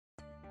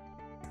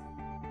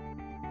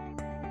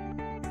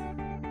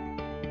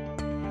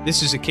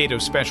This is a Cato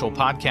Special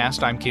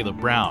podcast. I'm Caleb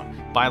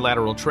Brown.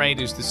 Bilateral trade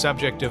is the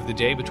subject of the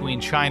day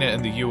between China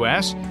and the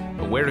U.S.,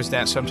 but where does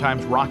that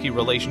sometimes rocky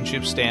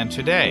relationship stand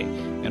today?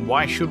 And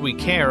why should we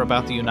care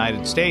about the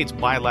United States'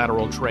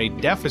 bilateral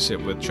trade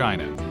deficit with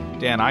China?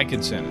 Dan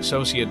Ikinson,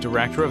 Associate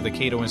Director of the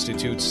Cato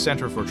Institute's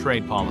Center for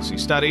Trade Policy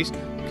Studies,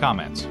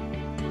 comments.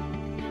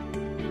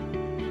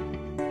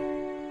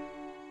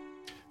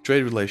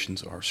 Trade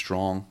relations are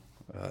strong.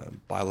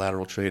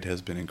 Bilateral trade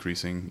has been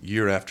increasing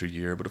year after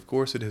year, but of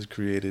course it has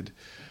created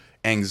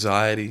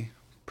anxiety,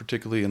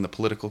 particularly in the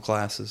political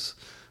classes,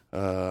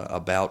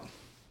 about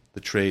the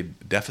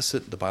trade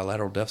deficit, the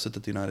bilateral deficit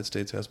that the United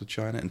States has with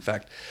China. In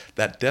fact,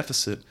 that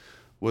deficit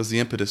was the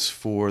impetus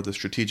for the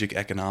Strategic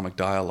Economic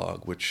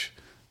Dialogue, which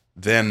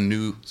then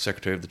new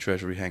Secretary of the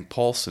Treasury Hank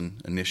Paulson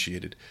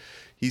initiated.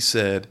 He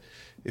said,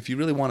 if you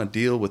really want to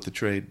deal with the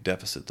trade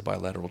deficit, the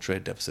bilateral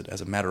trade deficit, as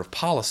a matter of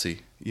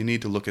policy, you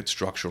need to look at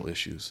structural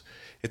issues.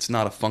 It's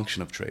not a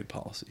function of trade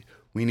policy.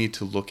 We need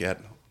to look at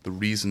the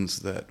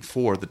reasons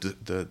for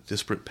the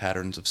disparate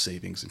patterns of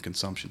savings and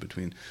consumption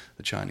between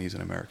the Chinese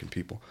and American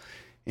people.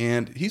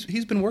 And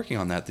he's been working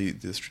on that.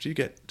 The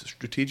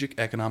Strategic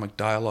Economic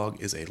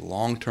Dialogue is a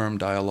long-term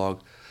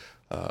dialogue.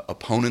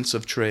 Opponents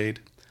of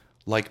trade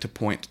like to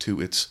point to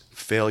its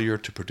failure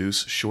to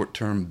produce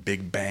short-term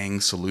big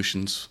bang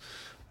solutions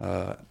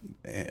to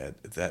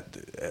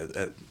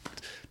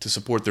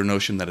support their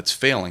notion that it's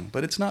failing,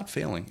 but it's not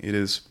failing. It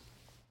is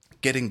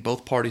getting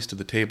both parties to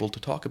the table to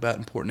talk about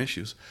important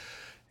issues.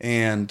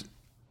 And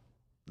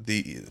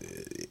the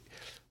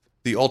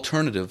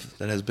alternative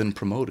that has been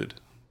promoted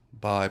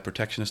by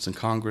protectionists in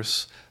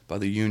Congress, by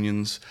the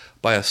unions,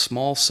 by a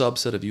small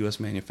subset of U.S.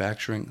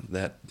 manufacturing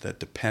that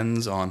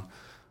depends on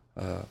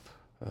the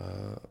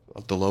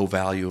low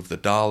value of the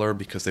dollar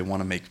because they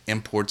want to make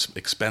imports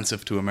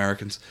expensive to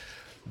Americans.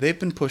 They've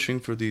been pushing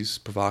for these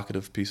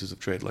provocative pieces of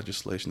trade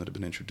legislation that have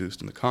been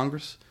introduced in the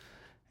Congress,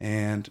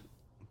 and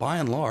by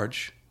and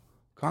large,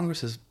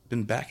 Congress has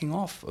been backing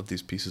off of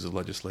these pieces of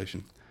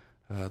legislation.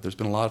 There's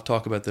been a lot of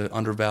talk about the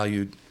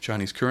undervalued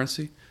Chinese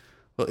currency.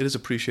 Well, it is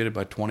appreciated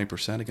by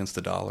 20% against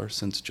the dollar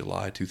since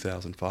July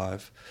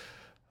 2005.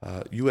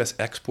 U.S.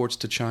 exports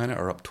to China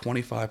are up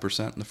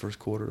 25% in the first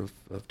quarter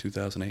of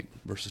 2008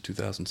 versus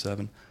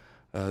 2007.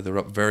 They're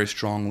up very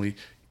strongly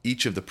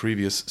each of the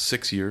previous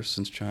 6 years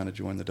since China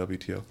joined the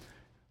WTO.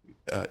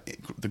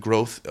 The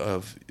growth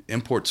of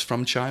imports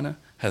from China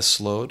has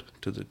slowed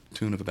to the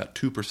tune of about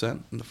 2%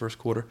 in the first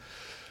quarter.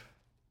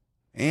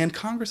 And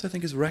Congress, I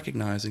think, is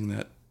recognizing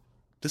that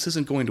this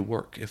isn't going to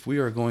work. If we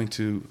are going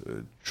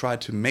to try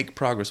to make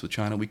progress with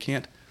China, we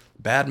can't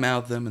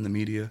badmouth them in the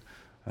media.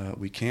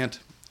 We can't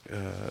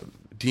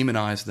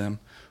demonize them.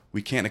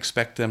 We can't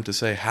expect them to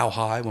say how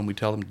high when we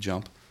tell them to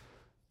jump.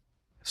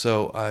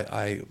 So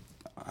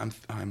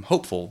I'm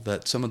hopeful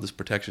that some of this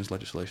protections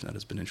legislation that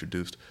has been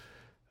introduced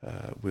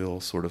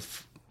will sort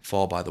of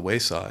fall by the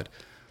wayside.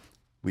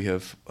 We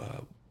have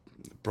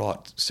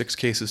brought 6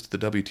 cases to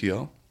the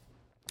WTO.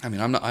 I mean,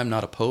 I'm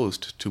not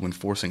opposed to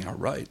enforcing our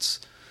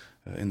rights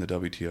in the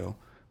WTO.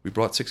 We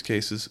brought 6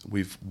 cases.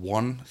 We've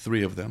won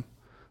 3 of them.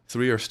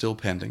 3 are still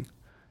pending.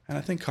 And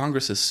I think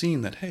Congress has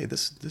seen that, hey,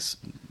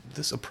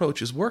 this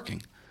approach is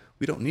working.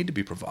 We don't need to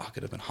be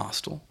provocative and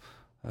hostile.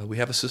 We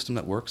have a system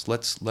that works.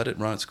 Let's let it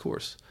run its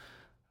course.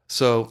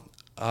 So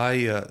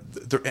Congress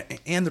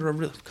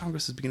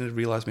is beginning to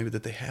realize maybe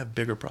that they have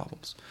bigger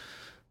problems.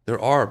 There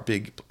are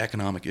big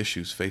economic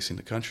issues facing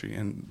the country,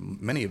 and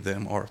many of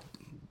them are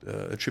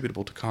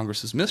attributable to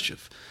Congress's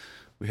mischief.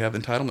 We have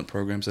entitlement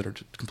programs that are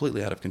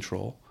completely out of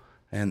control,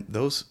 and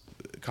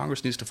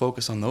Congress needs to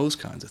focus on those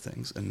kinds of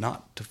things and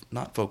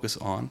not focus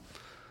on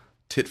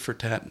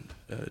tit-for-tat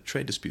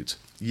trade disputes.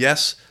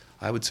 Yes,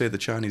 I would say the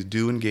Chinese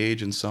do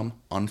engage in some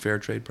unfair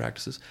trade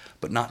practices,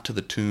 but not to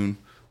the tune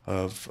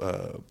of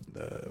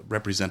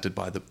represented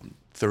by the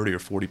 30 or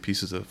 40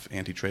 pieces of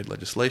anti-trade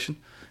legislation.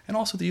 And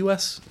also the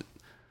U.S.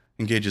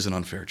 engages in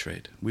unfair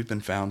trade. We've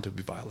been found to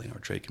be violating our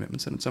trade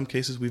commitments, and in some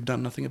cases we've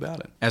done nothing about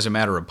it. As a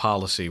matter of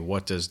policy,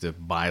 what does the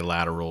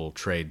bilateral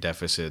trade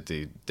deficit,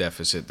 the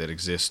deficit that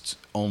exists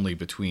only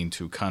between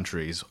 2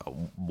 countries,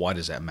 why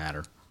does that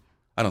matter?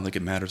 I don't think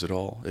it matters at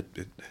all.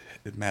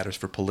 It matters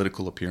for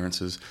political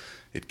appearances.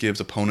 It gives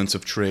opponents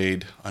of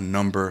trade a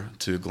number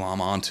to glom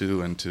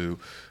onto and to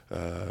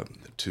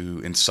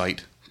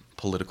incite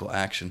political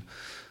action.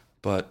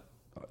 But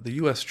the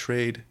U.S.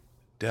 trade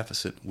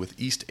deficit with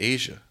East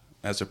Asia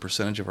as a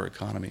percentage of our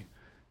economy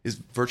is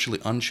virtually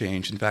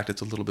unchanged. In fact,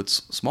 it's a little bit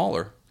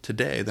smaller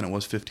today than it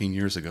was 15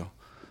 years ago.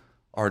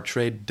 Our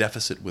trade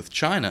deficit with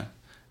China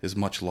is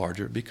much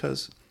larger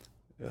because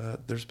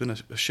there's been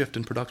a shift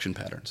in production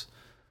patterns.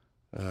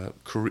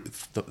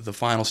 The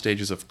final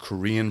stages of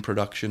Korean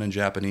production and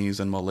Japanese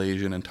and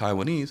Malaysian and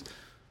Taiwanese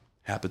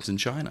happens in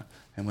China.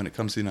 And when it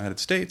comes to the United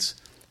States,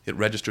 it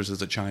registers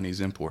as a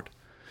Chinese import.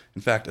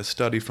 In fact, a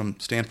study from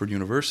Stanford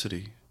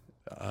University,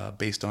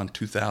 based on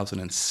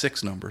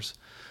 2006 numbers,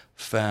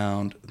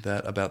 found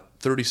that about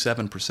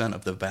 37%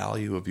 of the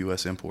value of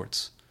U.S.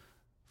 imports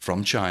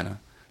from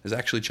China is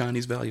actually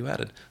Chinese value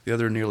added. The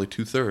other nearly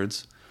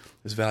 2/3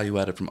 is value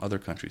added from other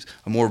countries.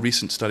 A more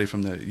recent study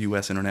from the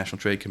U.S. International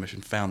Trade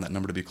Commission found that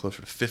number to be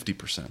closer to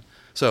 50%.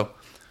 So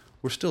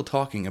we're still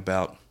talking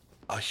about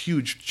a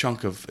huge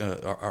chunk of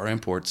our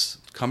imports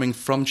coming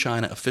from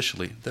China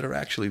officially that are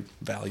actually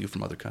value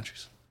from other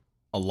countries.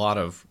 A lot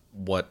of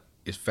what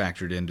is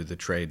factored into the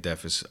trade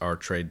deficit, our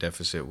trade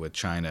deficit with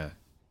China,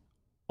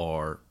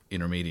 are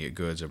intermediate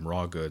goods and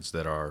raw goods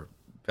that are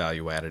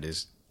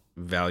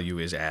value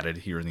is added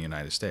here in the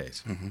United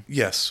States. Mm-hmm.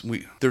 Yes,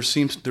 there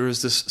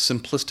is this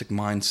simplistic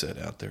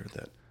mindset out there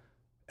that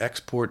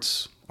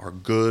exports are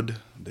good,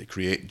 they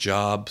create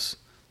jobs,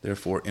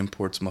 therefore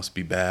imports must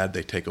be bad,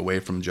 they take away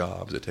from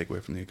jobs, they take away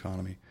from the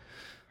economy.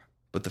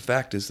 But the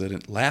fact is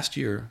that last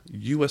year,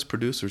 U.S.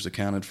 producers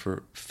accounted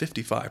for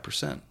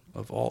 55%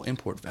 of all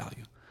import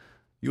value.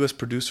 U.S.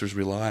 producers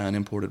rely on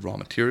imported raw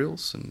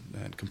materials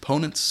and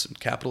components and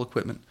capital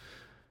equipment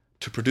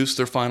to produce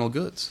their final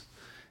goods.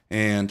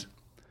 And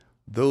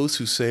those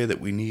who say that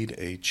we need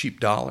a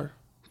cheap dollar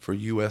for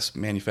U.S.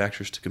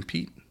 manufacturers to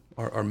compete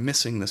are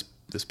missing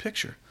this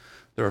picture.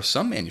 There are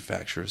some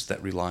manufacturers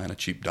that rely on a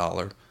cheap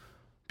dollar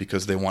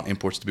because they want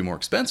imports to be more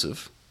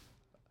expensive,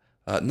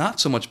 not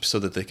so much so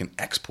that they can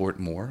export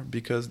more,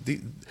 because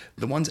the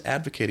ones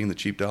advocating the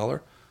cheap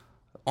dollar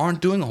aren't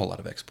doing a whole lot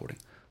of exporting.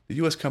 The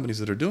U.S. companies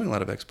that are doing a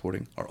lot of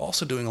exporting are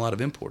also doing a lot of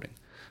importing.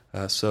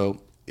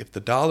 So if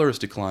the dollar is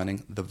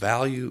declining, the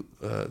value,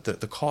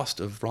 the cost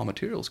of raw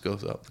materials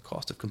goes up, the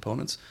cost of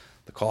components,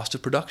 the cost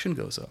of production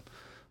goes up.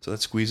 So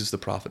that squeezes the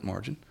profit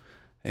margin.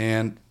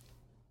 And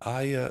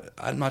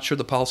I'm not sure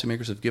the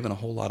policymakers have given a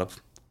whole lot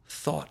of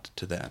thought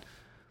to that.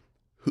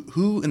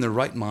 Who in their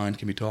right mind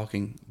can be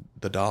talking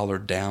the dollar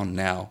down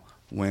now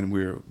when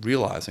we're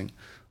realizing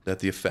that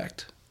the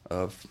effect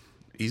of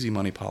easy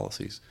money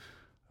policies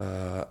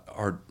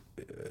are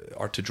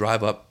to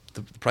drive up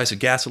the price of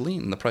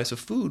gasoline and the price of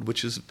food,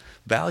 which is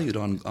valued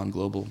on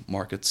global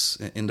markets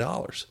in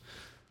dollars.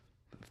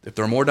 If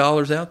there are more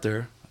dollars out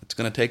there, it's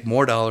going to take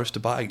more dollars to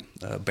buy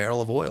a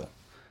barrel of oil.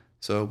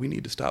 So we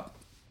need to stop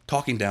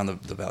talking down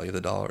the value of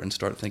the dollar and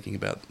start thinking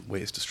about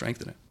ways to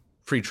strengthen it.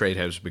 Free trade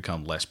has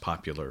become less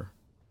popular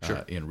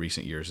Sure. In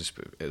recent years,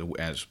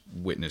 as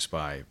witnessed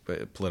by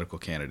political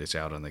candidates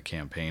out on the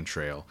campaign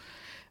trail.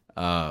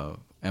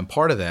 And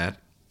part of that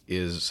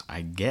is,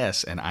 I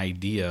guess, an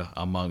idea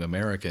among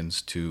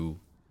Americans to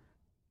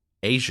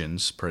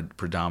Asians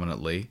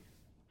predominantly: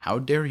 how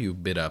dare you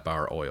bid up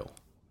our oil?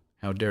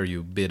 How dare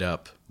you bid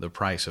up the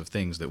price of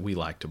things that we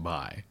like to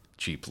buy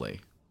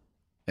cheaply?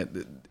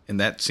 And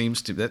that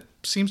seems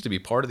to be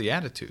part of the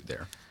attitude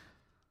there.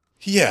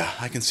 Yeah,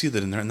 I can see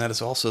that in there, and that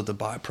is also the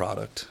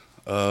byproduct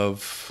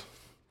of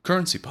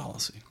currency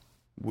policy.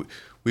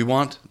 We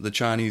want the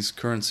Chinese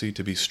currency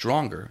to be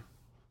stronger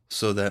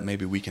so that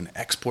maybe we can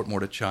export more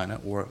to China,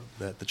 or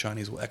that the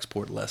Chinese will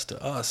export less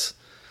to us.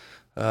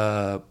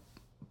 But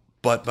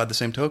by the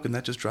same token,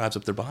 that just drives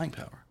up their buying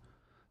power.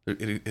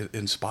 It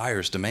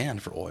inspires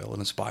demand for oil, it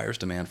inspires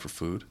demand for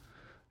food,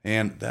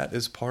 and that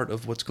is part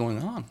of what's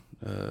going on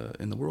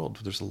in the world.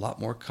 There's a lot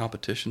more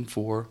competition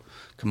for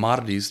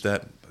commodities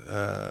that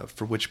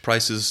for which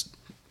prices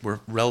were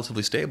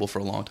relatively stable for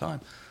a long time.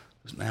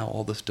 There's now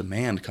all this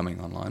demand coming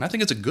online. I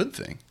think it's a good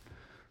thing.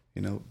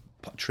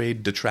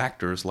 Trade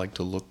detractors like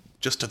to look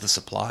just at the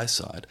supply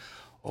side.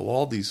 Oh,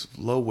 all these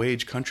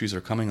low-wage countries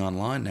are coming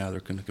online now. They're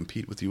going to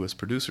compete with U.S.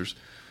 producers.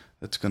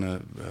 That's going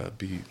to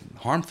be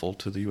harmful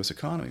to the U.S.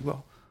 economy.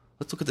 Well,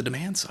 let's look at the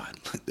demand side.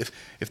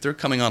 If they're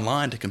coming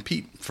online to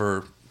compete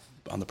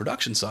on the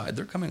production side,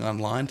 they're coming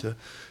online to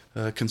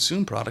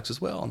consume products as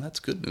well, and that's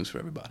good news for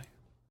everybody.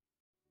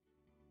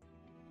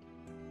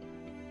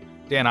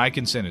 Dan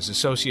Ikinson is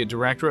Associate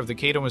Director of the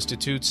Cato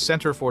Institute's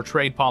Center for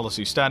Trade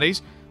Policy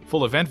Studies.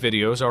 Full event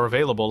videos are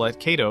available at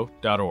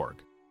cato.org.